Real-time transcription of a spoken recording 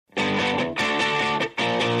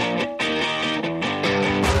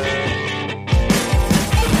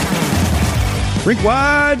Rink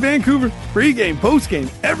Wide Vancouver. Pre-game, post-game,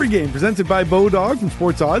 every game presented by Bodog. From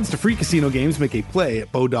sports odds to free casino games, make a play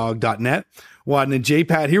at bodog.net. Wadden and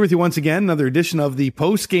J-Pat here with you once again. Another edition of the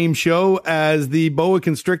post-game show as the boa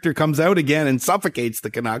constrictor comes out again and suffocates the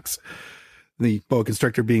Canucks. The boa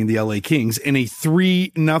constrictor being the LA Kings in a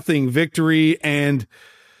 3-0 victory. And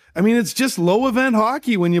I mean, it's just low event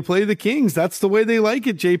hockey when you play the Kings. That's the way they like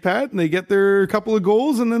it, J-Pat. And they get their couple of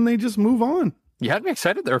goals and then they just move on. You had me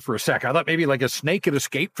excited there for a sec. I thought maybe like a snake had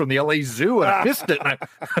escaped from the LA Zoo and I missed it. And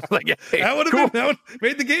like, hey, that would have been, that would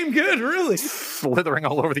made the game good, really. Slithering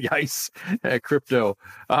all over the ice, crypto.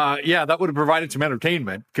 Yeah, that would have provided some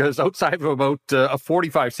entertainment because outside of about a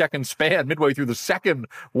 45-second span midway through the second,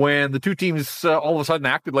 when the two teams all of a sudden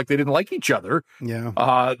acted like they didn't like each other,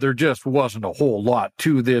 there just wasn't a whole lot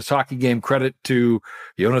to this hockey game. Credit to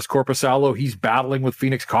Jonas Korpisalo. He's battling with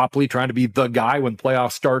Phoenix Copley, trying to be the guy when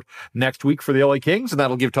playoffs start next week for the LA Kings, and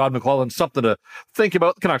that'll give Todd McLellan something to think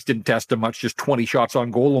about. The Canucks didn't test him much, just 20 shots on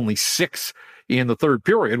goal, only 6 in the third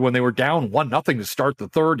period when they were down 1-0 to start the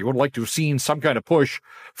third. You would like to have seen some kind of push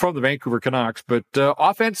from the Vancouver Canucks, but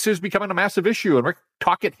offense is becoming a massive issue, and Rick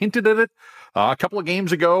Tocchet hinted at it a couple of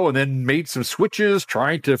games ago and then made some switches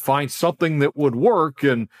trying to find something that would work,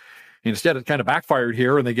 and instead it kind of backfired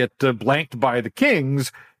here, and they get blanked by the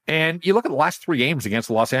Kings. And you look at the last 3 games against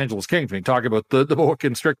the Los Angeles Kings, when you talk about the boa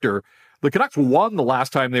constrictor, the Canucks won the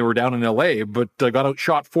last time they were down in LA, but got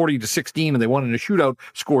outshot 40-16, and they won in a shootout,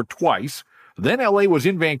 scored twice. Then LA was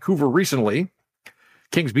in Vancouver recently.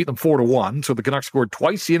 Kings beat them 4-1, so the Canucks scored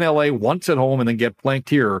twice in LA, once at home, and then get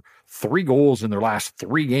blanked here. 3 goals in their last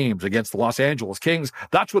 3 games against the Los Angeles Kings.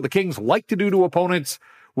 That's what the Kings like to do to opponents.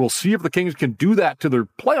 We'll see if the Kings can do that to their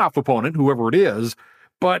playoff opponent, whoever it is.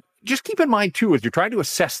 But just keep in mind, too, as you're trying to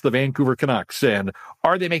assess the Vancouver Canucks, and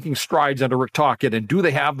are they making strides under Rick Tocchet, and do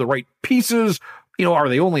they have the right pieces? You know, are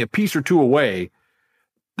they only a piece or two away?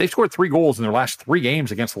 They've scored 3 goals in their last 3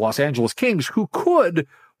 games against the Los Angeles Kings, who could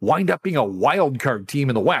wind up being a wild card team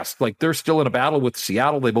in the West. Like, they're still in a battle with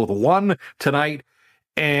Seattle. They both won tonight.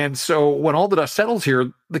 And so when all the dust settles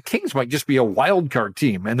here, the Kings might just be a wild card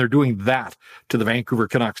team, and they're doing that to the Vancouver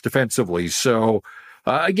Canucks defensively. So,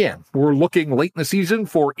 again, we're looking late in the season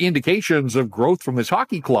for indications of growth from this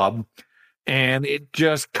hockey club, and it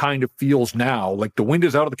just kind of feels now like the wind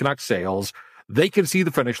is out of the Canucks' sails. They can see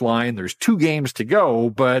the finish line. There's 2 games to go,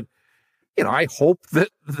 but, you know, I hope that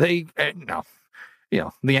they, the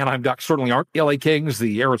Anaheim Ducks certainly aren't the LA Kings.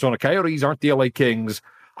 The Arizona Coyotes aren't the LA Kings.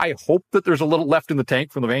 I hope that there's a little left in the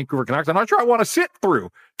tank from the Vancouver Canucks. I'm not sure I want to sit through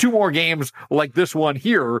 2 more games like this one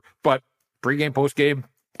here, but pregame, postgame,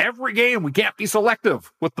 every game, we can't be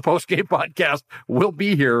selective with the post-game podcast. We'll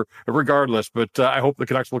be here regardless, but I hope the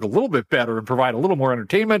Canucks look a little bit better and provide a little more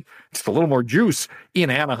entertainment, just a little more juice in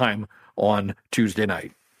Anaheim on Tuesday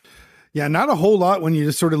night. Yeah, not a whole lot when you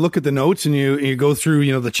just sort of look at the notes and you go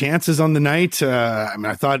through, the chances on the night.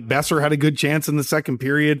 I thought Besser had a good chance in the second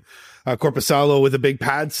period. Korpisalo with a big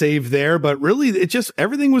pad save there, but really it just,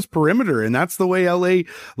 everything was perimeter, and that's the way LA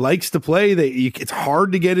likes to play. It's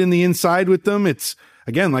hard to get in the inside with them. It's,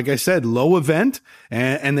 again, like I said, low event,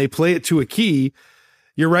 and they play it to a key.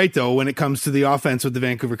 You're right, though, when it comes to the offense with the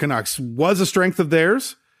Vancouver Canucks, was a strength of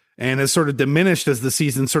theirs and has sort of diminished as the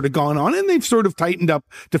season's sort of gone on, and they've sort of tightened up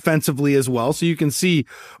defensively as well. So you can see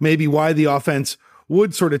maybe why the offense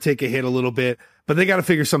would sort of take a hit a little bit, but they got to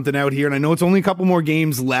figure something out here. And I know it's only a couple more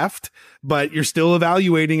games left, but you're still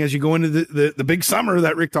evaluating as you go into the big summer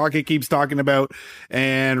that Rick Tocchet keeps talking about.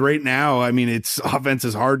 And right now, I mean, it's offense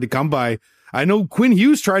is hard to come by. I know Quinn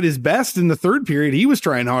Hughes tried his best in the third period. He was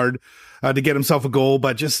trying hard to get himself a goal,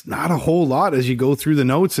 but just not a whole lot as you go through the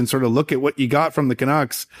notes and sort of look at what you got from the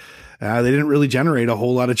Canucks. They didn't really generate a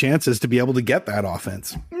whole lot of chances to be able to get that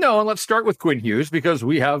offense. No, and let's start with Quinn Hughes because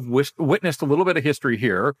we have witnessed a little bit of history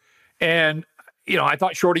here. And, I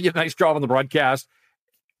thought Shorty did a nice job on the broadcast.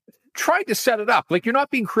 Tried to set it up. Like, you're not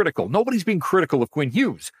being critical. Nobody's being critical of Quinn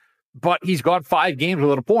Hughes. But he's gone 5 games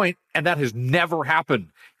without a point, and that has never happened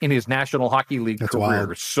in his National Hockey League career.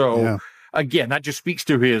 Wild. So, Again, that just speaks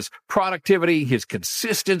to his productivity, his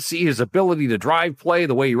consistency, his ability to drive play,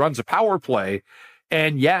 the way he runs a power play.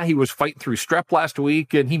 And yeah, he was fighting through strep last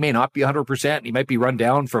week, and he may not be 100%. He might be run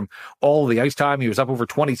down from all of the ice time. He was up over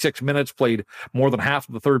 26 minutes, played more than half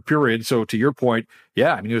of the third period. So to your point,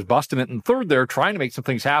 yeah, I mean, he was busting it in third there, trying to make some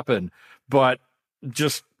things happen. But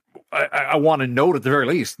just, I want to note at the very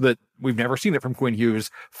least that we've never seen it from Quinn Hughes.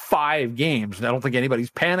 5 games. And I don't think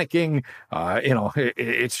anybody's panicking.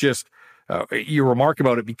 It's just, you remark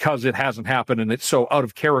about it because it hasn't happened and it's so out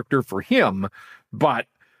of character for him. But,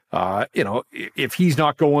 if he's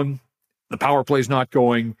not going, the power play's not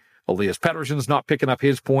going, Elias Pettersson's not picking up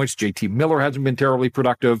his points. JT Miller hasn't been terribly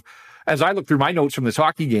productive. As I look through my notes from this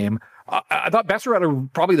hockey game, I thought Besser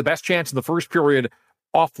had probably the best chance in the first period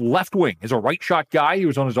off left wing. As a right shot guy, he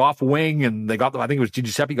was on his off wing, and I think it was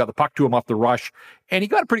Giuseppe got the puck to him off the rush, and he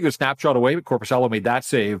got a pretty good snapshot away, but Korpisalo made that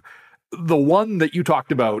save. The one that you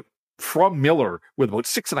talked about from Miller with about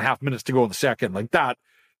 6.5 minutes to go in the second, like that,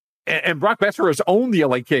 and Brock Besser has owned the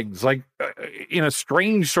LA Kings, like in a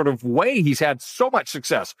strange sort of way. He's had so much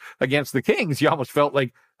success against the Kings. You almost felt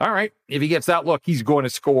like, all right, if he gets that look, he's going to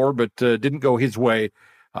score, but didn't go his way.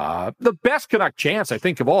 The best Canuck chance, I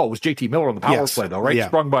think, of all was JT Miller on the power play, though, right? Yeah.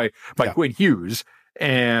 Sprung by Quinn Hughes.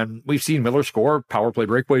 And we've seen Miller score power play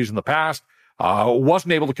breakaways in the past.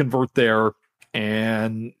 Wasn't able to convert there.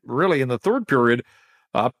 And really, in the third period,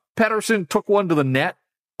 Pettersson took one to the net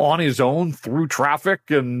on his own through traffic,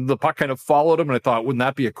 and the puck kind of followed him. And I thought, wouldn't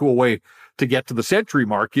that be a cool way to get to the century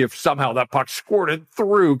mark if somehow that puck squirted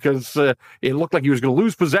through, because it looked like he was going to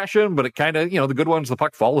lose possession, but it kind of, the good ones, the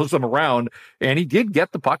puck follows them around, and he did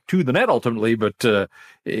get the puck to the net ultimately, but a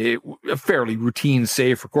fairly routine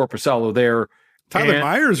save for Korpisalo there. Tyler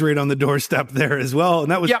Myers right on the doorstep there as well, and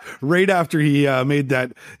that was right after he made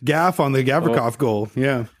that gaff on the Gavrikov goal.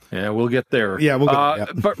 Yeah, we'll get there. Yeah, we'll get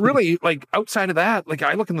there. But really, like, outside of that, like,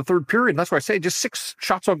 I look in the third period, and that's why I say just 6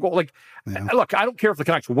 shots on goal. Like, look, I don't care if the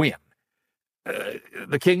Canucks win.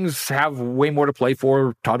 The Kings have way more to play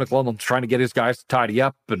for. Todd McLellan's trying to get his guys to tidy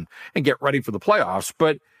up and get ready for the playoffs.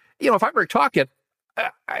 But, if I'm Rick Tocchet,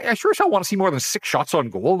 I sure as hell want to see more than 6 shots on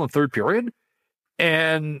goal in the third period.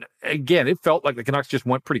 And again, it felt like the Canucks just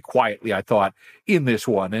went pretty quietly, I thought, in this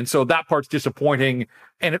one. And so that part's disappointing.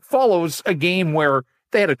 And it follows a game where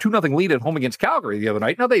they had a 2-0 lead at home against Calgary the other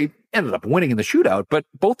night. Now, they ended up winning in the shootout, but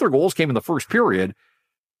both their goals came in the first period.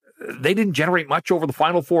 They didn't generate much over the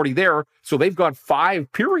final 40 there. So they've got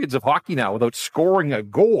 5 periods of hockey now without scoring a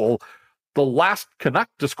goal. The last Canuck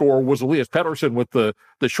to score was Elias Pettersson with the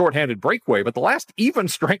shorthanded breakaway. But the last even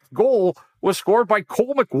strength goal was scored by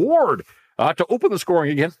Cole McWard to open the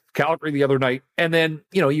scoring against Calgary the other night. And then,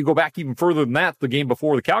 you go back even further than that. The game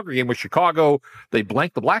before the Calgary game was Chicago. They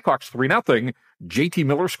blanked the Blackhawks 3-0. JT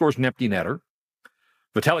Miller scores an empty netter.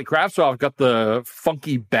 Vitaly Kravtsov got the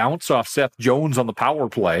funky bounce off Seth Jones on the power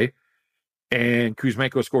play, and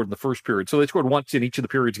Kuzmenko scored in the first period. So they scored once in each of the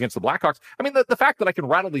periods against the Blackhawks. I mean, the fact that I can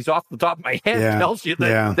rattle these off the top of my head tells you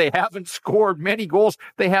that they haven't scored many goals.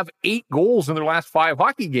 They have 8 goals in their last 5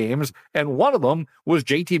 hockey games, and one of them was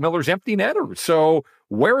JT Miller's empty netter. So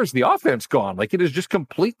where is the offense gone? Like, it has just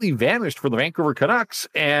completely vanished for the Vancouver Canucks.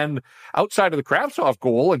 And outside of the Kravtsov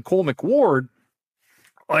goal and Cole McWard,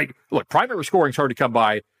 like, look, primary scoring's hard to come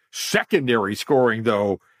by. Secondary scoring,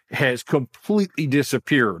 though, has completely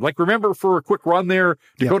disappeared. Like, remember, for a quick run there,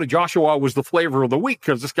 Dakota Joshua was the flavor of the week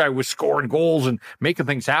because this guy was scoring goals and making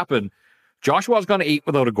things happen. Joshua's gone 8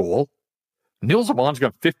 without a goal. Nils Aman's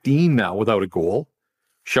got 15 now without a goal.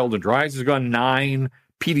 Sheldon Dries has gone 9.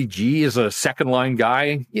 PDG is a second-line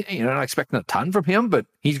guy. You're not expecting a ton from him, but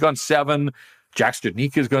he's gone 7. Jack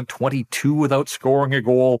Studnicka's gone 22 without scoring a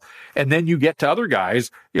goal. And then you get to other guys.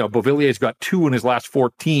 Beauvillier's got 2 in his last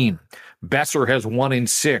 14. Besser has 1 in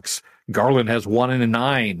 6. Garland has 1 in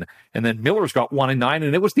 9. And then Miller's got 1 in 9.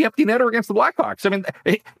 And it was the empty netter against the Blackhawks. I mean,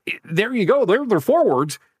 there you go. They're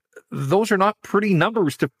forwards. Those are not pretty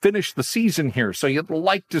numbers to finish the season here. So you'd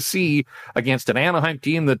like to see against an Anaheim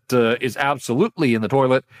team that is absolutely in the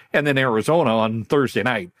toilet, and then Arizona on Thursday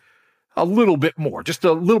night, a little bit more, just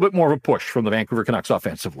a little bit more of a push from the Vancouver Canucks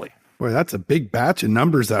offensively. Boy, that's a big batch of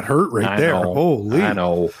numbers that hurt right there. Holy. I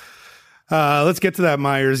know. Let's get to that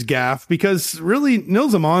Myers gaff, because really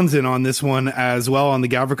Nils Aman's in on this one as well, on the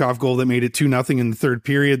Gavrikov goal that made it 2-0 in the third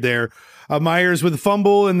period there. Myers with a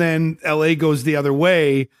fumble, and then LA goes the other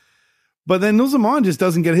way. But then Nils Aman just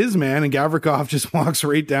doesn't get his man, and Gavrikov just walks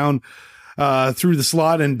right down through the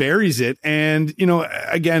slot and buries it. And,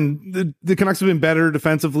 again, the Canucks have been better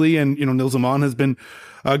defensively, and, Nils Aman has been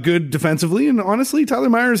good defensively. And honestly, Tyler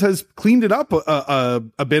Myers has cleaned it up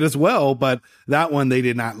a bit as well, but that one they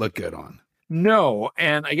did not look good on. No,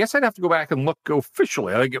 and I guess I'd have to go back and look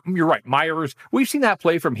officially. You're right, Myers, we've seen that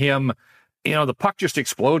play from him. The puck just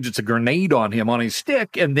explodes. It's a grenade on him on his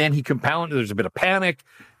stick, and then he compounds. There's a bit of panic,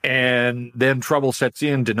 and then trouble sets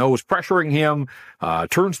in. Deneau's pressuring him,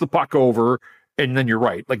 turns the puck over, and then you're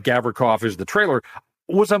right, like Gavrikov is the trailer.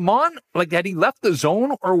 Was Aman, like, had he left the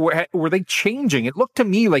zone, or were they changing? It looked to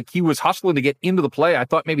me like he was hustling to get into the play. I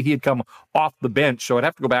thought maybe he had come off the bench, so I'd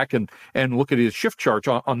have to go back and look at his shift chart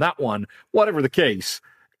on that one. Whatever the case,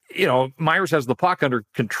 Myers has the puck under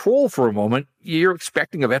control for a moment. You're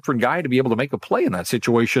expecting a veteran guy to be able to make a play in that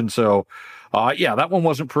situation. So Yeah, that one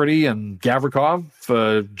wasn't pretty, and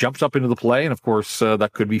Gavrikov jumps up into the play, and of course,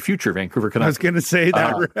 that could be future Vancouver Canucks. I was going to say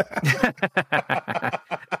that.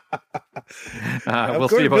 We'll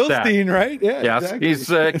see about Bilstein, that. right? Yeah, yes, exactly.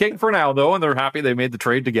 He's king for now, though, and they're happy they made the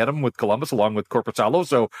trade to get him with Columbus along with Korpisalo,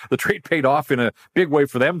 so the trade paid off in a big way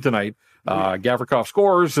for them tonight. Gavrikov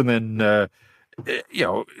scores, and then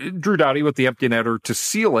Drew Doughty with the empty netter to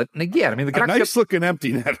seal it. And again, I mean, the Canucks nice-looking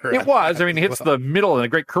empty netter. It was. I mean, it hits the middle and a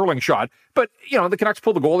great curling shot. But, the Canucks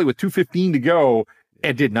pulled the goalie with 2:15 to go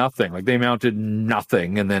and did nothing. Like, they mounted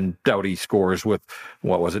nothing. And then Doughty scores with,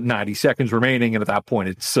 90 seconds remaining. And at that point,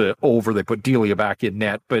 it's over. They put Delia back in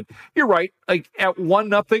net. But you're right. Like, at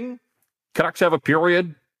 1-0, Canucks have a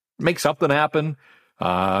period, make something happen.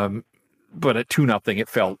 But at 2-0, it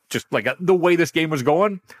felt just like the way this game was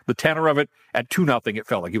going, the tenor of it, at 2-0, it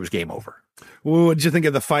felt like it was game over. Well, what did you think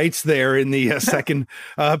of the fights there in the second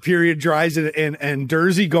period? Dries and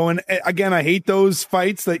Dursey going again. I hate those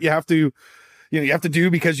fights that you have to do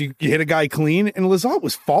because you hit a guy clean, and Lizotte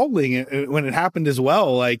was falling when it happened as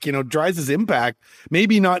well. Like, Dries' impact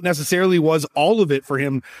maybe not necessarily was all of it for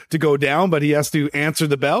him to go down, but he has to answer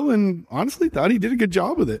the bell, and honestly thought he did a good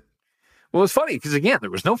job with it. Well, it's funny because, again, there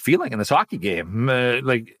was no feeling in this hockey game. And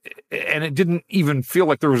it didn't even feel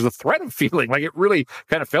like there was a threat of feeling. Like, it really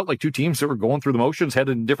kind of felt like two teams that were going through the motions,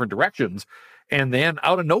 headed in different directions. And then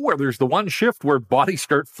out of nowhere, there's the one shift where bodies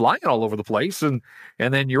start flying all over the place. And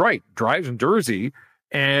then you're right, Drives and Dursey.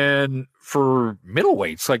 And for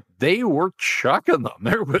middleweights, like, they were chucking them.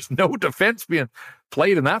 There was no defense being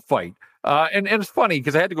played in that fight. And it's funny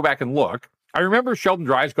because I had to go back and look. I remember Sheldon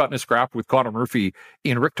Dries got in a scrap with Connor Murphy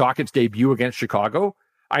in Rick Tocchet's debut against Chicago.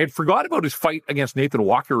 I had forgot about his fight against Nathan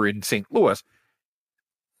Walker in St. Louis.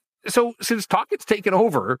 So since Tocchet's taken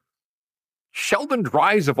over, Sheldon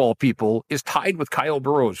Dries, of all people, is tied with Kyle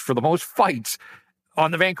Burroughs for the most fights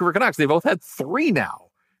on the Vancouver Canucks. They both had 3 now.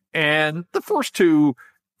 And the first 2,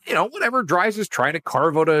 whatever, Dries is trying to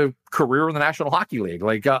carve out a career in the National Hockey League.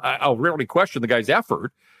 Like, I'll rarely question the guy's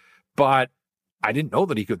effort, but I didn't know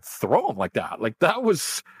that he could throw him like that. Like,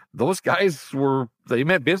 those guys they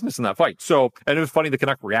meant business in that fight. So, and it was funny, the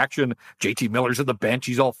Canuck reaction. JT Miller's at the bench.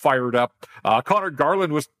 He's all fired up. Connor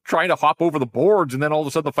Garland was trying to hop over the boards, and then all of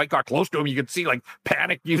a sudden the fight got close to him. You could see, like,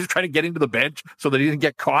 panic. He was trying to get into the bench so that he didn't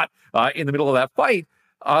get caught in the middle of that fight.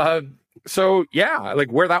 So, yeah,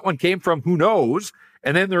 like, where that one came from, who knows?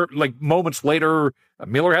 And then there, like, moments later,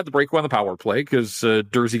 Miller had the breakaway on the power play because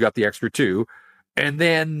Dursey got the extra 2. And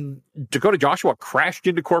then Dakota Joshua crashed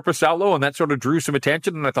into Korpisalo, and that sort of drew some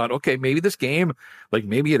attention. And I thought, okay, maybe this game, like,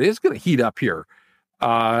 maybe it is going to heat up here.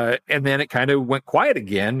 And then it kind of went quiet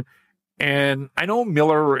again. And I know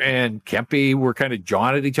Miller and Kempe were kind of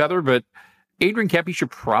jawing at each other, but Adrian Kempe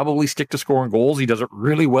should probably stick to scoring goals. He does it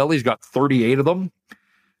really well. He's got 38 of them.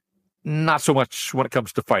 Not so much when it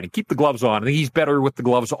comes to fighting. Keep the gloves on. I think he's better with the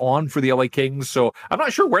gloves on for the LA Kings. So I'm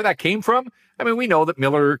not sure where that came from. I mean, we know that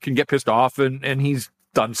Miller can get pissed off, and he's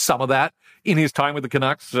done some of that in his time with the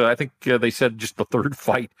Canucks. I think they said just the 3rd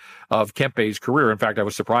fight of Kempe's career. In fact, I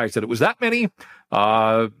was surprised that it was that many.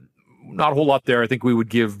 Not a whole lot there. I think we would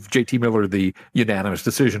give JT Miller the unanimous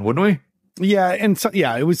decision, wouldn't we? Yeah, and so,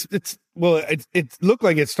 yeah, it looked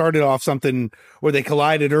like it started off something where they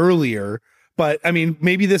collided earlier. But, I mean,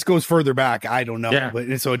 maybe this goes further back. I don't know. Yeah.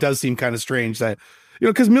 But so it does seem kind of strange that,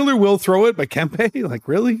 because Miller will throw it, but Kempe, like,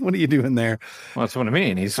 really? What are you doing there? Well, that's what I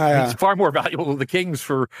mean. He's far more valuable to the Kings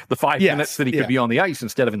for the 5 minutes that he could be on the ice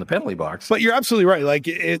instead of in the penalty box. But you're absolutely right. Like,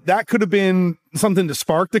 that could have been something to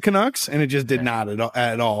spark the Canucks, and it just did not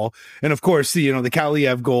at all. And, of course, the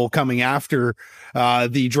Kaliev goal coming after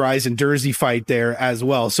the Dries and Dursey fight there as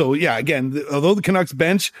well. So, yeah, again, although the Canucks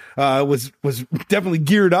bench was definitely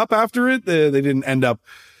geared up after it, they didn't end up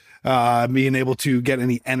being able to get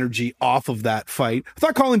any energy off of that fight. I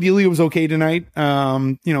thought Colin Delia was okay tonight.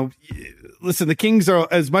 Listen, the Kings are,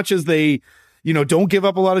 as much as they, don't give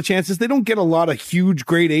up a lot of chances, they don't get a lot of huge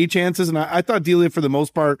grade A chances. And I thought Delia, for the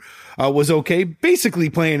most part, was okay.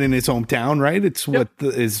 Basically playing in his hometown, right? It's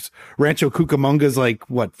is Rancho Cucamonga's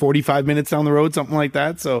 45 minutes down the road, something like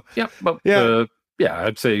that. So,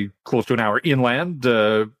 I'd say close to an hour inland.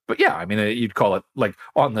 But yeah, I mean, you'd call it like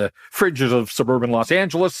on the fringes of suburban Los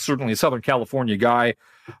Angeles, certainly a Southern California guy.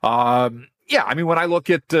 Yeah, I mean, when I look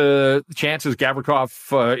at the chances,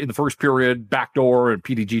 Gavrikov in the first period, backdoor, and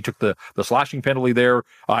PDG took the slashing penalty there.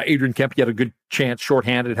 Adrian Kempe had a good chance,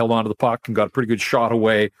 shorthanded, held onto the puck, and got a pretty good shot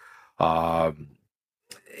away. Again,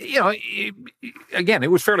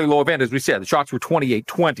 it was fairly low event, as we said. The shots were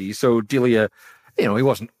 28-20, so Delia he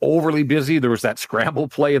wasn't overly busy. There was that scramble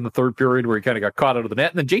play in the third period where he kind of got caught out of the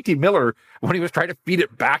net. And then JT Miller, when he was trying to feed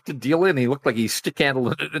it back to Delia, and he looked like he stick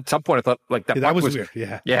handled it at some point. I thought like that was weird.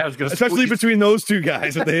 Yeah. Yeah. I was going to especially between those two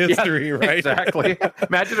guys with the history, right? Exactly.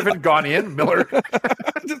 Imagine if it had gone in, Miller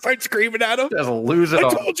just start screaming at him. Just lose it. I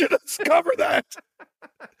told you to cover that.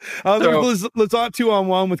 There was Lizotte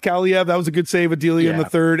 2-on-1 with Kaliev. That was a good save of Delia in the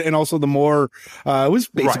third, and also the Moore was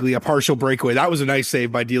basically a partial breakaway. That was a nice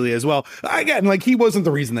save by Delia as well. Again, like he wasn't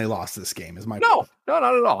the reason they lost this game. Is my point. No,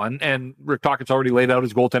 not at all. And Rick Tocchet's already laid out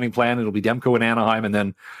his goaltending plan. It'll be Demko in Anaheim, and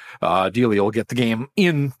then Delia will get the game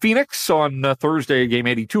in Phoenix on Thursday, game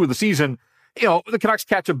 82 of the season. The Canucks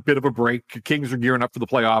catch a bit of a break. Kings are gearing up for the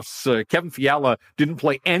playoffs. Kevin Fiala didn't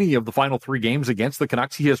play any of the final 3 games against the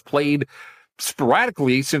Canucks. He has played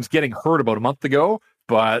sporadically since getting hurt about a month ago,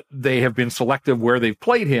 but they have been selective where they've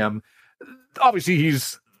played him. Obviously,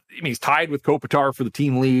 he's tied with Kopitar for the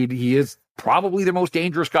team lead. He is probably the most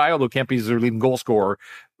dangerous guy, although Kempe's their leading goal scorer.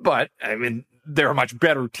 But, they're a much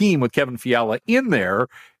better team with Kevin Fiala in there.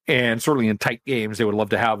 And certainly in tight games, they would love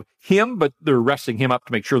to have him, but they're resting him up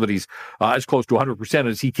to make sure that he's as close to 100%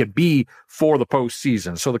 as he can be for the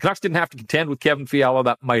postseason. So the Canucks didn't have to contend with Kevin Fiala.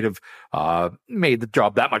 That might have made the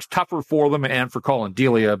job that much tougher for them and for Colin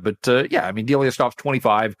Delia. But Delia stops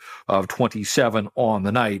 25 of 27 on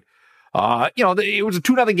the night. It was a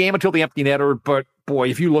 2-0 game until the empty netter. But boy,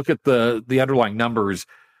 if you look at the underlying numbers,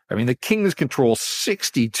 the Kings control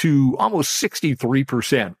 62, almost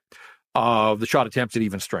 63% of the shot attempts at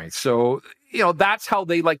even strength. So, that's how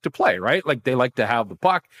they like to play, right? Like they like to have the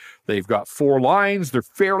puck. They've got 4 lines. They're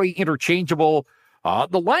fairly interchangeable.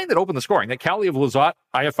 The line that opened the scoring, that Kaliev Lizotte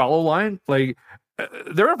Iafallo line,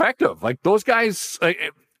 they're effective. Like those guys,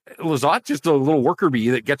 Lizotte's just a little worker bee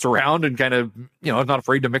that gets around and kind of, is not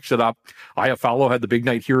afraid to mix it up. Iafallo had the big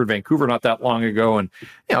night here in Vancouver not that long ago. And,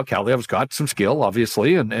 Kaliev's got some skill,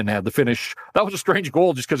 obviously, and had the finish. That was a strange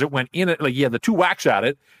goal just because it went in. He had the 2 whacks at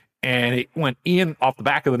it, and it went in off the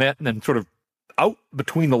back of the net and then sort of out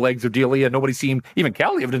between the legs of Delia. Nobody seemed, even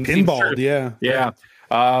Kaliev didn't seem sure. Yeah.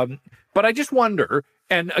 But I just wonder,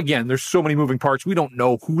 and again, there's so many moving parts. We don't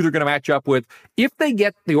know who they're going to match up with. If they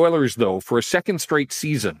get the Oilers, though, for a second straight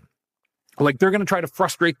season, they're going to try to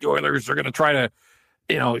frustrate the Oilers. They're going to try to,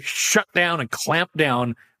 shut down and clamp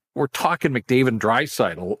down. We're talking McDavid and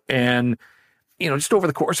Draisaitl. And, just over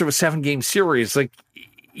the course of a 7-game series,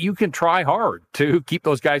 you can try hard to keep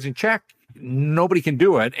those guys in check. Nobody can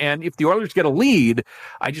do it. And if the Oilers get a lead,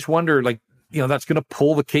 I just wonder, that's going to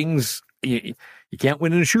pull the Kings. You can't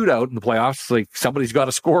win in a shootout in the playoffs. Somebody's got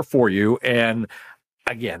to score for you. And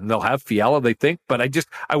again, they'll have Fiala, they think. But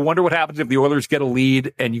I wonder what happens if the Oilers get a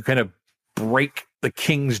lead and you kind of break the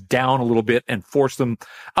Kings down a little bit and force them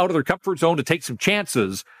out of their comfort zone to take some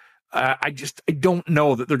chances. I don't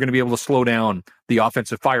know that they're going to be able to slow down the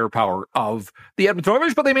offensive firepower of the Edmonton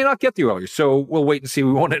Oilers, but they may not get the Oilers. So we'll wait and see.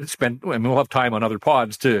 We won't we'll have time on other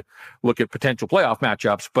pods to look at potential playoff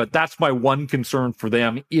matchups, but that's my one concern for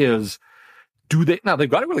them is now they've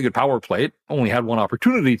got a really good power play. It only had one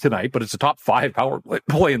opportunity tonight, but it's a top 5 power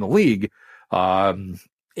play in the league.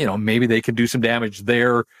 Maybe they can do some damage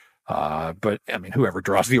there. But whoever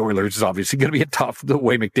draws the Oilers is obviously going to be tough the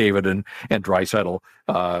way McDavid and Draisaitl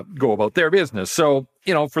go about their business. So,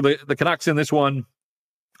 for the Canucks in this one,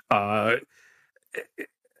 I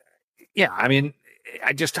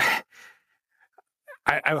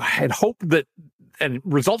had hoped that, and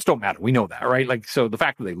results don't matter. We know that, right? So the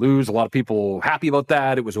fact that they lose, a lot of people happy about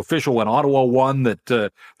that. It was official when Ottawa won that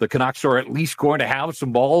the Canucks are at least going to have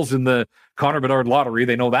some balls in the Connor Bedard lottery.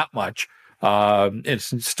 They know that much.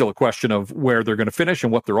 It's still a question of where they're going to finish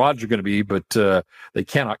and what their odds are going to be, but they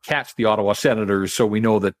cannot catch the Ottawa Senators. So we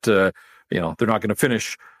know that, they're not going to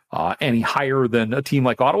finish any higher than a team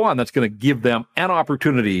like Ottawa, and that's going to give them an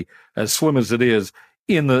opportunity, as slim as it is,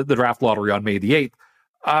 in the draft lottery on May the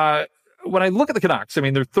 8th. When I look at the Canucks,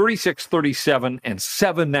 they're 36, 37, and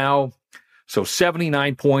 7 now. So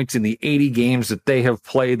 79 points in the 80 games that they have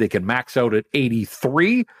played. They can max out at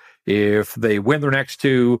 83 if they win their next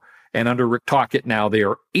 2. And under Rick Tocchet now, they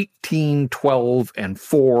are 18, 12, and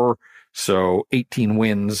 4. So 18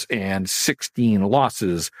 wins and 16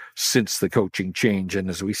 losses since the coaching change. And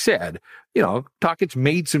as we said, Tocchet's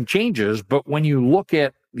made some changes, but when you look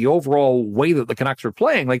at the overall way that the Canucks are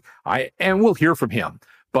playing, and we'll hear from him,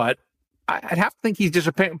 but I'd have to think he's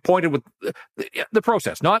disappointed with the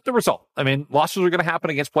process, not the result. Losses are going to happen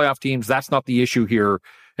against playoff teams. That's not the issue here.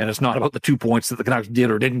 And it's not about the 2 points that the Canucks did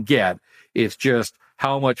or didn't get. It's just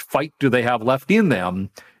how much fight do they have left in them,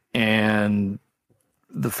 and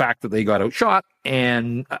the fact that they got outshot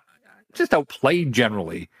and just outplayed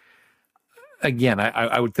generally. again,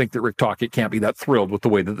 I would think that Rick Tocchet can't be that thrilled with the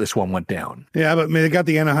way that this one went down. Yeah, but they got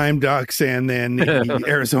the Anaheim Ducks and then the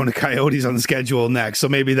Arizona Coyotes on the schedule next. So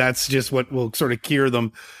maybe that's just what will sort of cure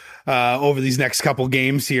them over these next couple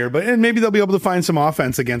games here. And maybe they'll be able to find some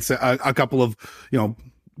offense against a couple of,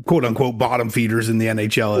 quote unquote bottom feeders in the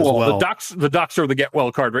NHL as well. The Ducks are the get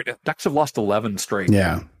well card right now. Ducks have lost 11 straight.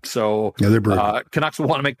 Yeah. So they're brutal. Canucks will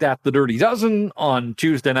want to make that the dirty dozen on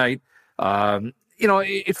Tuesday night.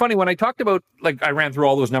 It's funny when I talked about, I ran through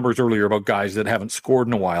all those numbers earlier about guys that haven't scored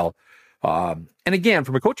in a while. And again,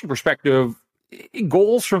 from a coaching perspective,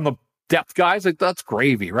 goals from the depth guys, that's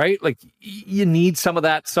gravy, right? You need some of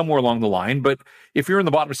that somewhere along the line. But if you're in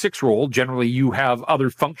the bottom six role, generally you have other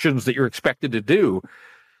functions that you're expected to do.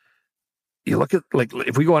 You look at,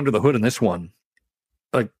 if we go under the hood in this one,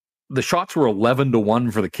 the shots were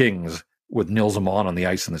 11-1 for the Kings with Nils Amon on the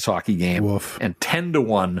ice in this hockey game. Woof. And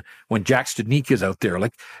 10-1 when Jack Studnicka's out there.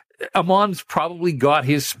 Amon's probably got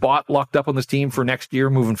his spot locked up on this team for next year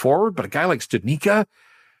moving forward, but a guy like Studnicka,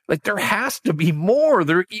 there has to be more.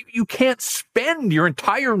 You can't spend your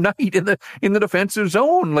entire night in the defensive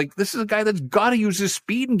zone. This is a guy that's got to use his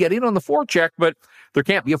speed and get in on the forecheck, but there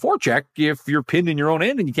can't be a forecheck if you're pinned in your own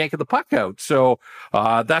end and you can't get the puck out. So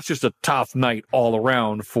that's just a tough night all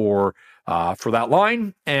around for that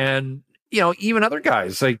line. And even other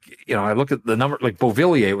guys, I look at the number,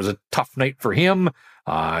 Beauvillier, it was a tough night for him.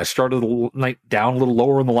 I started the night down a little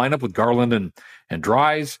lower in the lineup with Garland and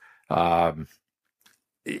Dries.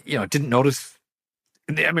 Didn't notice.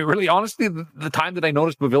 I mean, really, honestly, the time that I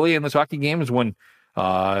noticed Beauvillier in this hockey game is when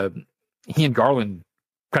he and Garland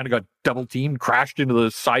kind of got double teamed, crashed into the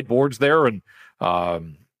sideboards there, and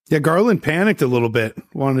Garland panicked a little bit.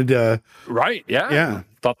 Wanted to, right? Yeah.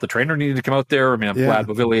 Thought the trainer needed to come out there. I mean, I'm glad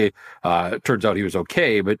Beauvillier. It turns out he was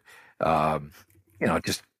okay, but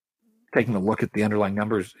just taking a look at the underlying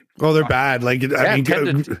numbers. Oh, they're bad.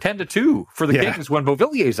 10-2 for the Kings when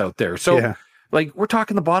Beauvillier's out there. So. Yeah. We're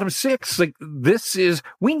talking the bottom six. We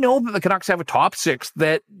know that the Canucks have a top six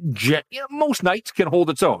that most nights can hold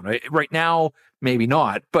its own. Right now, maybe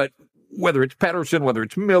not, but whether it's Pettersson, whether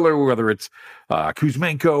it's Miller, whether it's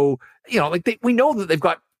Kuzmenko, we know that they've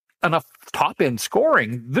got enough top-end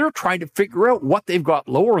scoring. They're trying to figure out what they've got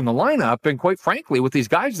lower in the lineup, and quite frankly, with these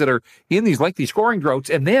guys that are in these lengthy scoring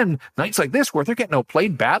droughts, and then nights like this where they're getting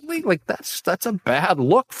outplayed badly, that's a bad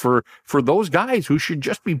look for those guys who should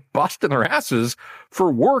just be busting their asses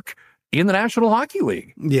for work in the National Hockey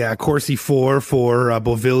League. Yeah, Corsi 4 for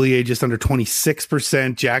Beauvillier, just under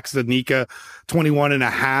 26%. Jack Studnicka,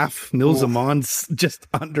 21.5%. Nils Amon's just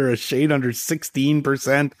a shade under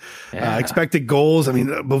 16%. Expected goals, I mean,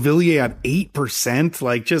 Beauvillier at 8%.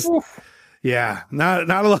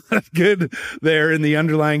 Not a lot of good there in the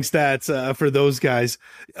underlying stats for those guys.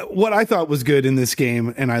 What I thought was good in this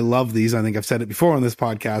game, and I love these, I think I've said it before on this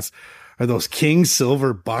podcast, are those King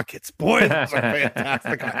Silver buckets. Boy, those are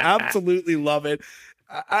fantastic. I absolutely love it.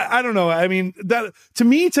 I don't know. I mean, that to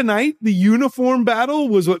me tonight, the uniform battle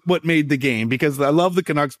was what made the game, because I love the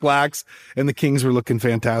Canucks blacks, and the Kings were looking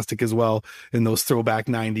fantastic as well in those throwback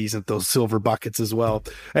 90s and those silver buckets as well.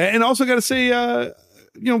 And also got to say,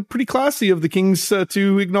 pretty classy of the Kings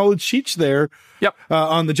to acknowledge Cheech there. Yep.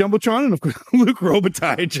 On the Jumbotron, and of course, Luke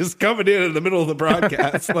Robitaille just coming in the middle of the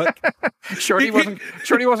broadcast. Shorty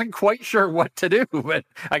wasn't quite sure what to do, but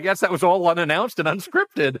I guess that was all unannounced and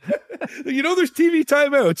unscripted. There's TV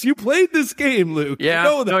timeouts. You played this game, Luke.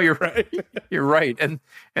 Yeah. No, you're right. You're right. And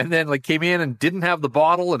then came in and didn't have the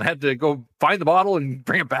bottle and had to go find the bottle and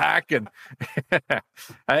bring it back. And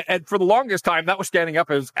and for the longest time, that was standing up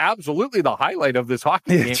as absolutely the highlight of this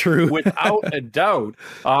hockey game. True. Without a doubt.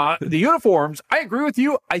 The uniforms, I agree with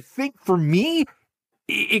you. I think for me,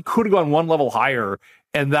 it could have gone one level higher,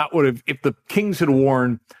 and that would have, if the Kings had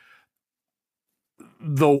worn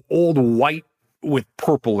the old white with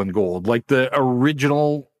purple and gold, like the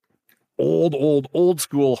original old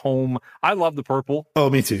school home. I love the purple. Oh,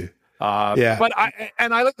 me too. But I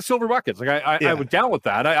like the silver buckets. I was down with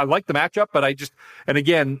that. I like the matchup, but and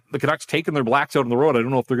again, the Canucks taking their blacks out on the road. I don't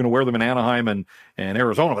know if they're going to wear them in Anaheim and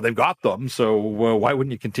Arizona, but they've got them. So why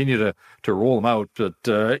wouldn't you continue to roll them out? But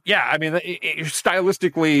I mean,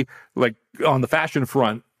 stylistically, on the fashion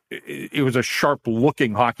front, it was a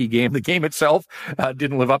sharp-looking hockey game. The game itself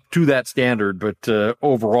didn't live up to that standard, but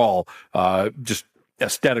overall, just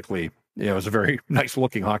aesthetically, it was a very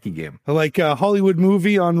nice-looking hockey game. Like a Hollywood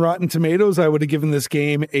movie on Rotten Tomatoes, I would have given this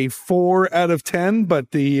game a 4 out of 10,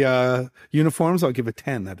 but the uniforms, I'll give a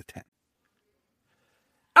 10 out of 10.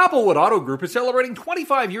 Applewood Auto Group is celebrating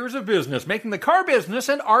 25 years of business, making the car business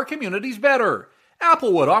and our communities better.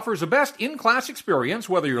 Applewood offers the best in-class experience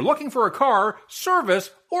whether you're looking for a car,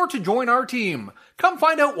 service, or to join our team. Come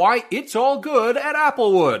find out why it's all good at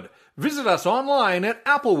Applewood. Visit us online at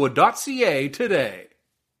applewood.ca today.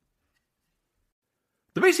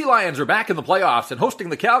 The BC Lions are back in the playoffs and hosting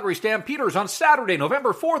the Calgary Stampeders on Saturday,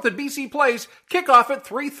 November 4th at BC Place. Kickoff at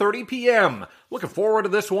 3:30 p.m. Looking forward to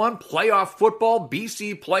this one. Playoff football,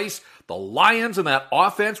 BC Place. The Lions and that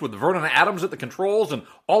offense with Vernon Adams at the controls and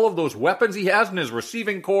all of those weapons he has in his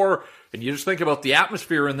receiving core. And you just think about the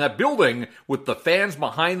atmosphere in that building with the fans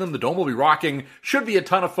behind them. The dome will be rocking. Should be a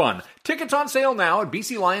ton of fun. Tickets on sale now at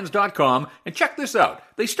bclions.com. And check this out.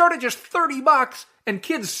 They start at just $30. And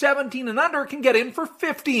kids 17 and under can get in for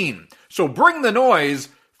 $15. So bring the noise,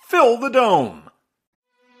 fill the dome.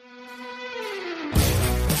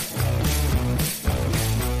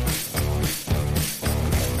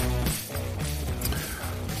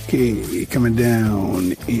 Okay, coming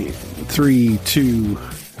down in 3, 2.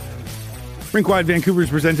 Rinkwide Vancouver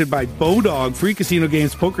is presented by Bodog. Free casino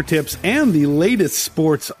games, poker tips, and the latest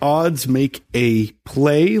sports odds. Make a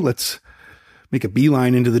play. Let's make a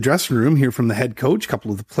beeline into the dressing room, hear from the head coach, a couple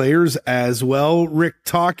of the players as well. Rick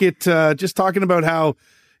Tocchet, just talking about how,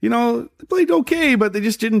 they played okay, but they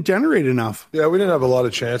just didn't generate enough. Yeah, we didn't have a lot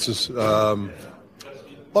of chances. A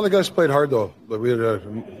lot of guys played hard, though. But we had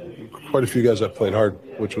quite a few guys that played hard,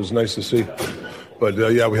 which was nice to see. But,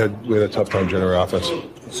 we had a tough time generating offense.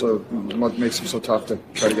 So what makes them so tough to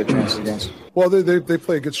try to get chances against? Well, they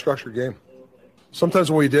play a good structured game. Sometimes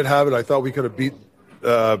when we did have it, I thought we could have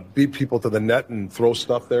beat people to the net and throw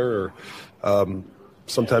stuff there. Or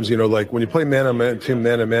sometimes, like when you play man-on-man, team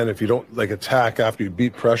man-on-man, if you don't attack after you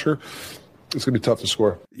beat pressure, it's going to be tough to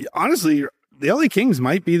score. Honestly, the LA Kings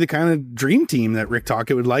might be the kind of dream team that Rick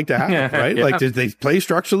Tocchet would like to have, right? Yeah. Like they play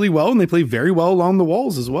structurally well and they play very well along the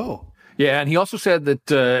walls as well. Yeah, and he also said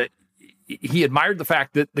that he admired the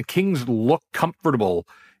fact that the Kings look comfortable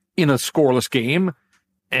in a scoreless game.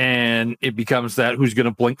 And it becomes that who's going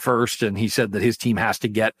to blink first. And he said that his team has to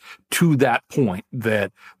get to that point,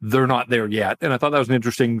 that they're not there yet. And I thought that was an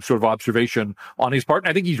interesting sort of observation on his part. And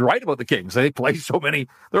I think he's right about the Kings. They play so many.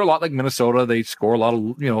 They're a lot like Minnesota. They score a lot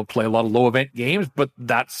of, play a lot of low event games, but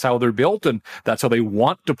that's how they're built and that's how they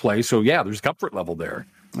want to play. So yeah, there's comfort level there.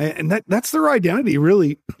 And that's their identity,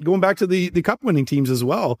 really. Going back to the cup winning teams as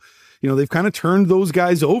well. They've kind of turned those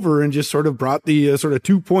guys over and just sort of brought the sort of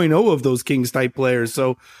 2.0 of those Kings type players.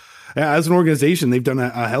 So as an organization, they've done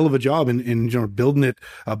a hell of a job in building it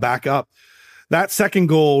back up. That second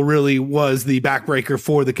goal really was the backbreaker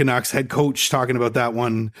for the Canucks. Head coach talking about that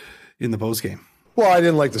one in the postgame. Well, I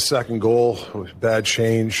didn't like the second goal. It was bad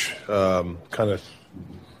change. We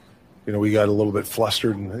got a little bit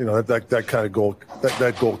flustered, and that kind of goal,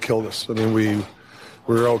 that goal killed us. I mean, we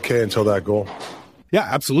were okay until that goal. Yeah,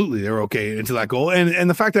 absolutely. They were okay into that goal. And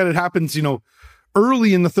the fact that it happens,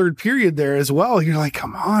 early in the third period there as well, you're like,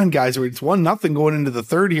 come on, guys, it's 1-0 going into the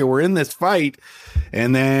third here. We're in this fight.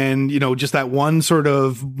 And then, just that one sort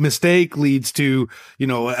of mistake leads to,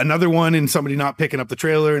 another one and somebody not picking up the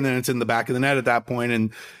trailer. And then it's in the back of the net at that point.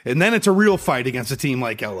 And then it's a real fight against a team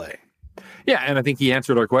like LA. Yeah. And I think he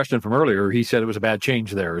answered our question from earlier. He said it was a bad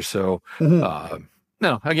change there. So,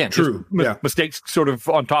 no, again, true. Mistakes sort of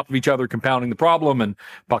on top of each other, compounding the problem, and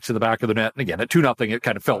pucks in the back of the net. And again, at 2-0, it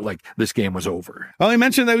kind of felt like this game was over. Well, he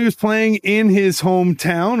mentioned that he was playing in his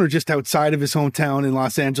hometown or just outside of his hometown in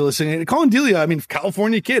Los Angeles. And Colin Delia,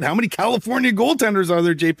 California kid. How many California goaltenders are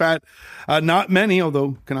there, J-Pat? Not many,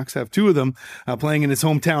 although Canucks have 2 of them playing in his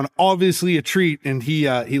hometown. Obviously a treat, and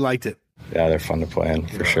he liked it. Yeah, they're fun to play in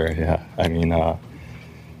for sure. Yeah,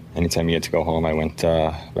 anytime you get to go home, I went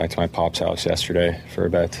back to my pop's house yesterday for a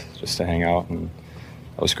bit just to hang out, and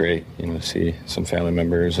that was great, see some family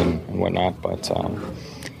members and whatnot. But,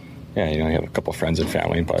 you have a couple friends and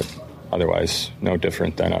family, but otherwise no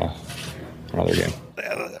different than another game.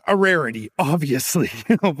 A rarity, obviously,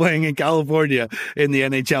 playing in California in the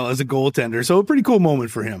NHL as a goaltender. So a pretty cool moment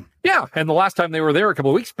for him. Yeah, and the last time they were there a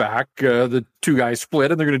couple of weeks back, the two guys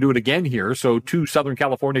split, and they're going to do it again here. So 2 Southern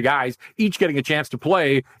California guys, each getting a chance to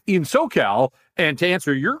play in SoCal. And to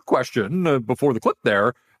answer your question before the clip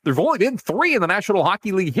there have only been 3 in the National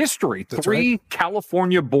Hockey League history. That's 3 right.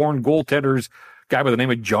 California-born goaltenders. Guy by the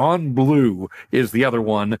name of John Blue is the other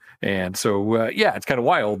one. And so, it's kind of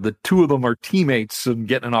wild that 2 of them are teammates and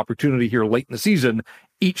getting an opportunity here late in the season,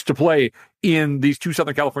 each to play in these 2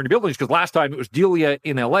 Southern California buildings. Because last time it was Delia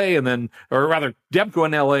in LA or rather Demko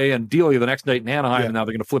in LA and Delia the next night in Anaheim. Yeah. And now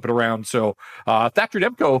they're going to flip it around. So Thatcher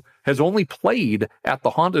Demko has only played at the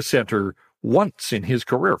Honda Center once in his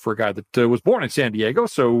career for a guy that was born in San Diego.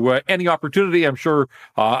 So any opportunity, I'm sure,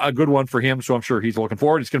 a good one for him. So I'm sure he's looking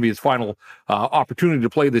forward. It's going to be his final opportunity to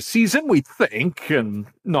play this season, we think, and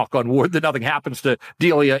knock on wood that nothing happens to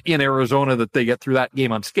Delia in Arizona, that they get through that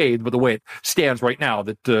game unscathed. But the way it stands right now,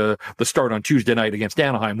 that the start on Tuesday night against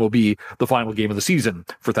Anaheim will be the final game of the season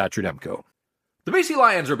for Thatcher Demko. The BC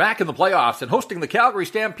Lions are back in the playoffs and hosting the Calgary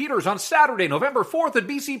Stampeders on Saturday, November 4th at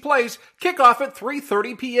BC Place. Kickoff at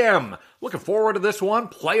 3:30 p.m. Looking forward to this one.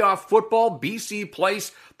 Playoff football, BC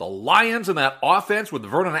Place. The Lions and that offense with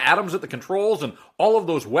Vernon Adams at the controls and all of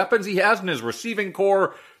those weapons he has in his receiving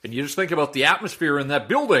core. And you just think about the atmosphere in that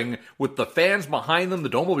building with the fans behind them. The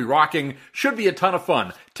dome will be rocking. Should be a ton of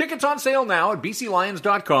fun. Tickets on sale now at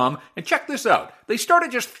bclions.com. And check this out. They start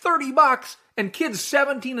at just $30, and kids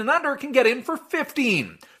 17 and under can get in for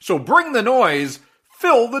 $15. So bring the noise.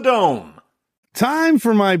 Fill the dome. Time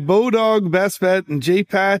for my Bodog best bet. And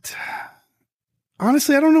J-Pat,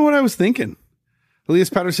 honestly, I don't know what I was thinking. Elias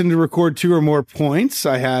Pettersson to record 2 or more points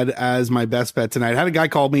I had as my best bet tonight. I had a guy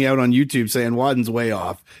call me out on YouTube saying Wadden's way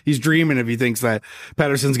off. He's dreaming if he thinks that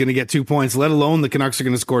Pettersson's going to get 2 points, let alone the Canucks are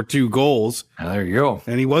going to score 2 goals. There you go.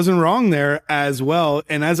 And he wasn't wrong there as well.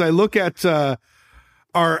 And as I look at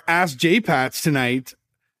our Ask J-Pats tonight,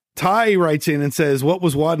 Ty writes in and says, what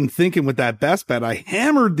was Wadden thinking with that best bet? I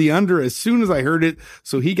hammered the under as soon as I heard it,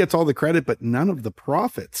 so he gets all the credit, but none of the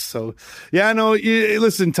profits. So, yeah, no,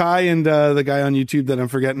 listen, Ty and the guy on YouTube that I'm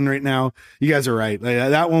forgetting right now, you guys are right.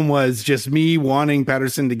 That one was just me wanting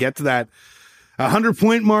Pettersson to get to that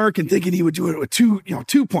 100-point mark and thinking he would do it with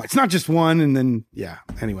 2 points, not just 1. And then, yeah,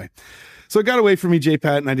 anyway. So it got away from me,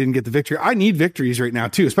 J-Pat, and I didn't get the victory. I need victories right now,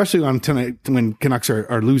 too, especially on tonight when Canucks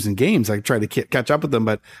are losing games. I try to catch up with them,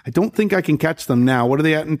 but I don't think I can catch them now. What are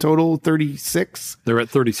they at in total? 36? They're at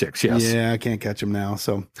 36, yes. Yeah, I can't catch them now.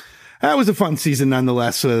 So that was a fun season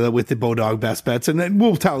nonetheless with the Bodog best bets, and then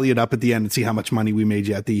we'll tally it up at the end and see how much money we made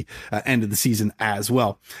you at the end of the season as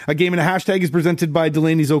well. A Game and a Hashtag is presented by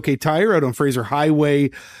Delaney's OK Tire out on Fraser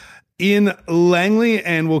Highway in Langley,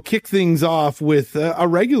 and we'll kick things off with a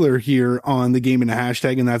regular here on the Game and a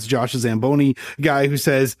Hashtag, and that's Josh Zamboni, guy who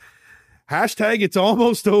says, hashtag it's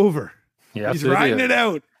almost over. Yes, he's riding it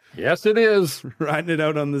out. Yes, it is. Riding it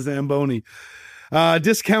out on the Zamboni.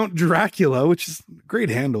 Discount Dracula, which is a great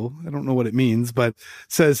handle. I don't know what it means, but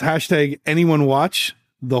says hashtag anyone watch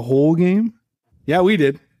the whole game? Yeah, we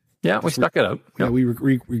did. Yeah, we stuck it out. Yeah, we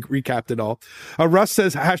recapped it all. Russ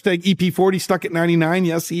says hashtag EP40 stuck at 99.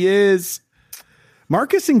 Yes, he is.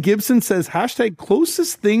 Marcus and Gibson says hashtag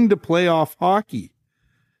closest thing to playoff hockey.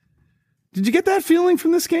 Did you get that feeling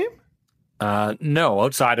from this game? No,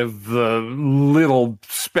 outside of the little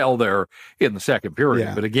spell there in the second period.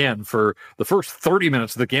 Yeah. But again, for the first 30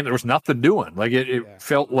 minutes of the game, there was nothing doing. Like it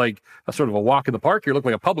felt like a sort of a walk in the park. You looked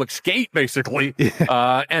like a public skate, basically.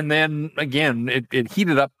 Yeah. And then again, it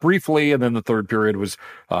heated up briefly, and then the third period was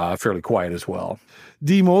fairly quiet as well.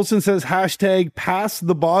 D. Molson says hashtag pass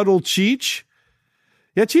the bottle Cheech.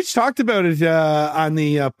 Yeah, Cheech talked about it on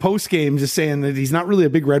the post game, just saying that he's not really a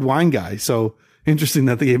big red wine guy. So interesting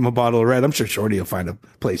that they gave him a bottle of red. I'm sure Shorty will find a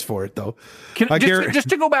place for it, though. Just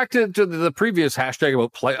to go back to the previous hashtag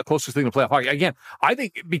about closest thing to playoff hockey, again, I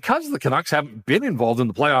think because the Canucks haven't been involved in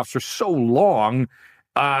the playoffs for so long,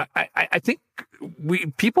 I think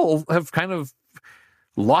people have kind of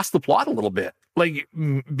lost the plot a little bit. Like,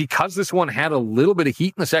 because this one had a little bit of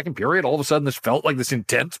heat in the second period, all of a sudden this felt like this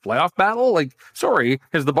intense playoff battle. Like, sorry,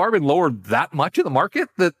 has the bar been lowered that much in the market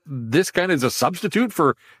that this kind of is a substitute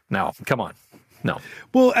for? No, come on. No.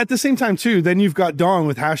 Well, at the same time, too, then you've got Dawn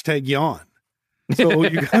with hashtag yawn. So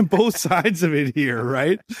you got both sides of it here,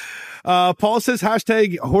 right? Paul says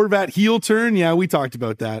hashtag Horvat heel turn. Yeah, we talked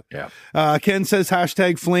about that. Yeah. Ken says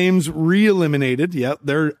hashtag Flames re-eliminated. Yep,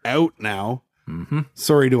 they're out now. Mm-hmm.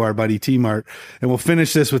 Sorry to our buddy T-Mart. And we'll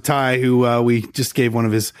finish this with Ty, who we just gave one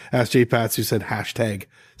of his Ask J-Pats, who said hashtag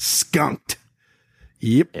skunked.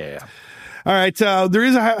 Yep. Yeah. All right. There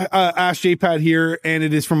is a Ask J-Pat here, and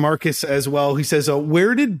it is from Marcus as well. He says,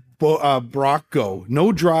 where did Brock go?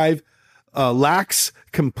 No drive, lacks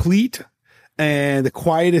complete, and the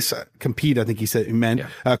quietest compete, I think he meant,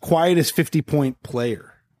 quietest 50-point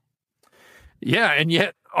player. Yeah, and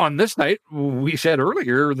yet on this night, we said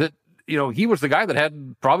earlier that, he was the guy that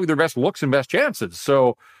had probably their best looks and best chances.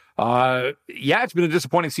 So, it's been a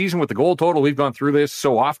disappointing season with the goal total. We've gone through this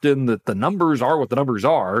so often that the numbers are what the numbers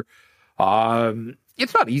are.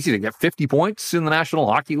 It's not easy to get 50 points in the National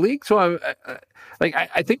Hockey League. So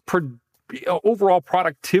I think overall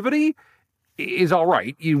productivity is all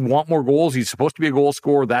right. You want more goals. He's supposed to be a goal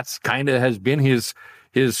scorer. That's kind of has been his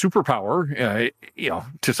his superpower,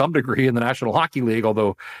 to some degree in the National Hockey League,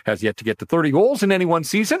 although has yet to get to 30 goals in any one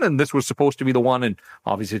season. And this was supposed to be the one, and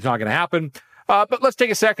obviously it's not going to happen. But let's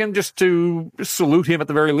take a second just to salute him at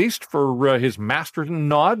the very least for his Masterton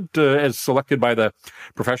nod as selected by the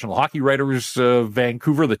Professional Hockey Writers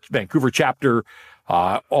Vancouver, the Vancouver chapter.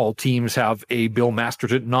 All teams have a Bill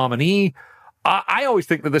Masterton nominee. I always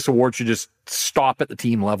think that this award should just stop at the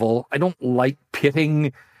team level. I don't like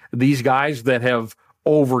pitting these guys that have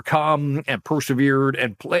overcome and persevered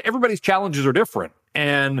and play. Everybody's challenges are different.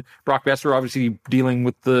 And Brock Boeser obviously dealing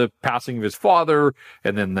with the passing of his father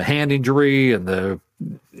and then the hand injury and the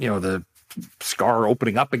scar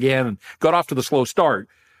opening up again and got off to the slow start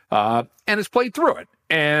and has played through it.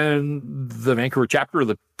 And the Vancouver chapter of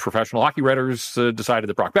the Professional Hockey Writers decided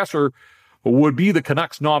that Brock Boeser would be the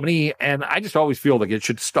Canucks nominee. And I just always feel like it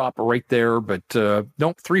should stop right there. But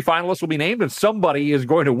no, 3 finalists will be named, and somebody is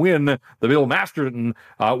going to win the Bill Masterton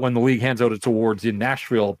when the league hands out its awards in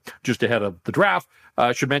Nashville just ahead of the draft.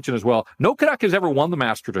 I should mention as well, no Canuck has ever won the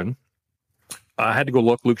Masterton. I had to go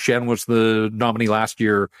look. Luke Schenn was the nominee last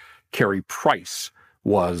year. Carey Price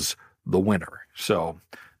was the winner. So,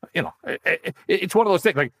 it's one of those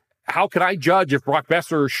things. Like, how can I judge if Brock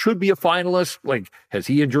Boeser should be a finalist? Like, has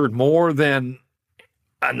he injured more than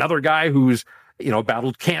another guy who's,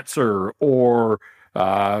 battled cancer or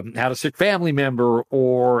had a sick family member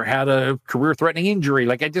or had a career-threatening injury?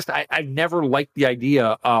 Like, I've never liked the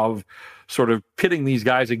idea of sort of pitting these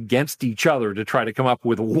guys against each other to try to come up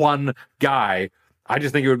with one guy. I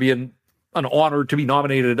just think it would be an honor to be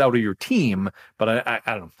nominated out of your team, but I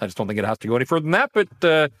don't know. I just don't think it has to go any further than that,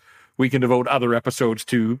 but we can devote other episodes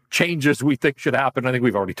to changes we think should happen. I think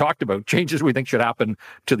we've already talked about changes we think should happen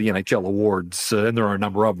to the NHL awards, and there are a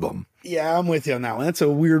number of them. Yeah, I'm with you on that one. That's a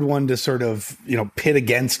weird one to sort of, pit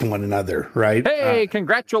against one another, right? Hey,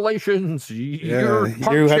 congratulations. Your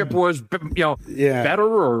partnership was, better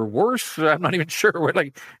or worse. I'm not even sure.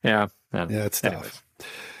 It's tough.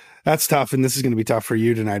 That's tough, and this is going to be tough for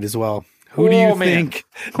you tonight as well. Who do you think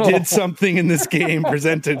did something in this game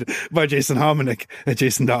presented by Jason Hominick at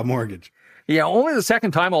Jason.Mortgage? Yeah, only the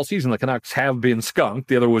second time all season the Canucks have been skunked.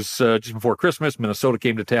 The other was just before Christmas. Minnesota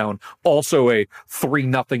came to town. Also a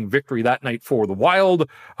 3-0 victory that night for the Wild.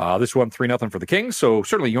 This one 3-0 for the Kings. So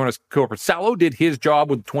certainly Joonas Korpisalo did his job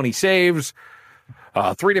with 20 saves.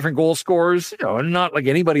 3 different goal scorers. Not like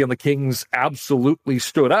anybody on the Kings absolutely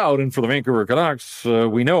stood out. And for the Vancouver Canucks,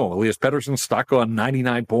 we know Elias Pettersson stuck on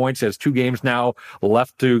 99 points, has 2 games now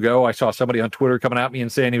left to go. I saw somebody on Twitter coming at me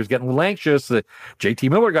and saying he was getting a little anxious that JT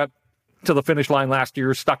Miller got to the finish line last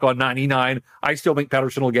year, stuck on 99. I still think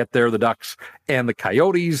Pettersson will get there, the Ducks and the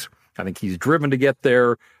Coyotes. I think he's driven to get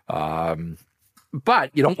there.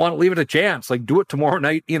 But you don't want to leave it a chance. Like, do it tomorrow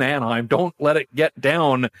night in Anaheim. Don't let it get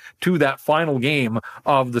down to that final game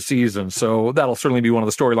of the season. So that'll certainly be one of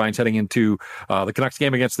the storylines heading into the Canucks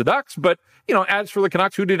game against the Ducks. But, as for the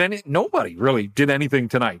Canucks, who did anything? Nobody really did anything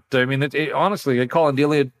tonight. I mean, honestly, Colin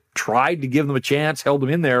Delia tried to give them a chance, held them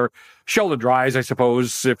in there. Sheldon Dries, I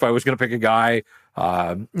suppose, if I was going to pick a guy,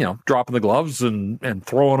 dropping the gloves and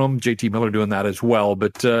throwing them. JT Miller doing that as well.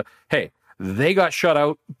 But, hey, they got shut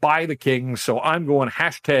out by the Kings, so I'm going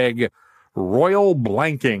 #royal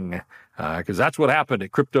blanking because that's what happened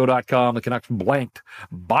at Crypto.com. The Canucks blanked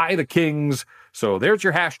by the Kings. So there's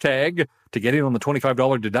your hashtag to get in on the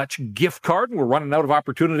 $25 Dutch gift card. And we're running out of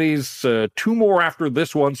opportunities. 2 more after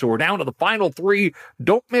this one, so we're down to the final 3.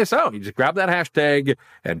 Don't miss out. You just grab that hashtag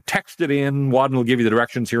and text it in. Wadden will give you the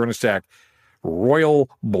directions here in a sec. Royal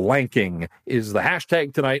blanking is the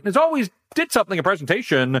hashtag tonight. And as always, did something, a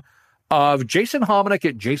presentation of Jason Hominick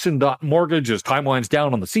at Jason.Mortgage as time winds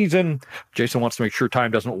down on the season. Jason wants to make sure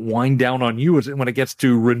time doesn't wind down on you when it gets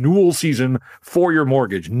to renewal season for your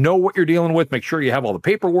mortgage. Know what you're dealing with. Make sure you have all the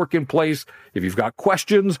paperwork in place. If you've got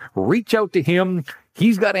questions, reach out to him.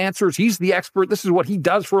 He's got answers. He's the expert. This is what he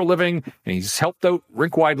does for a living, and he's helped out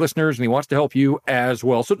rink-wide listeners, and he wants to help you as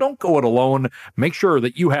well. So don't go it alone. Make sure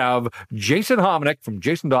that you have Jason Hominick from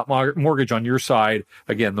Jason.Mortgage on your side.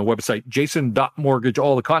 Again, the website, Jason.Mortgage.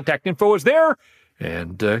 All the contact info is there,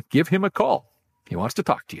 and give him a call. He wants to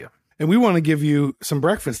talk to you. And we want to give you some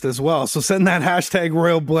breakfast as well. So send that hashtag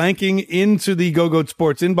royal blanking into the Go-Goat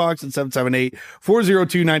Sports inbox at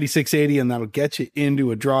 778-402-9680. And that'll get you into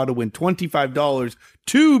a draw to win $25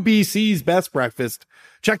 to BC's Best Breakfast.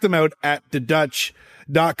 Check them out at thedutch.ca.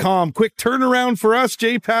 gmail.com. Quick turnaround for us.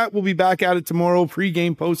 J-Pat will be back at it tomorrow,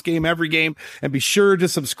 pregame, postgame, every game. And be sure to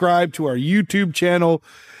subscribe to our YouTube channel.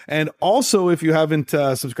 And also, if you haven't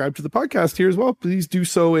subscribed to the podcast here as well, please do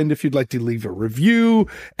so. And if you'd like to leave a review,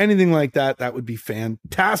 anything like that, that would be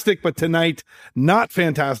fantastic. But tonight, not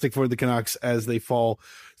fantastic for the Canucks as they fall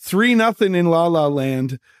 3-0 in La La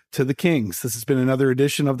Land to the Kings. This has been another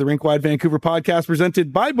edition of the Rink Wide Vancouver podcast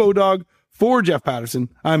presented by Bodog. For Jeff Patterson,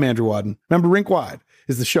 I'm Andrew Wadden. Remember, Rink Wide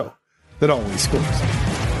is the show that always scores.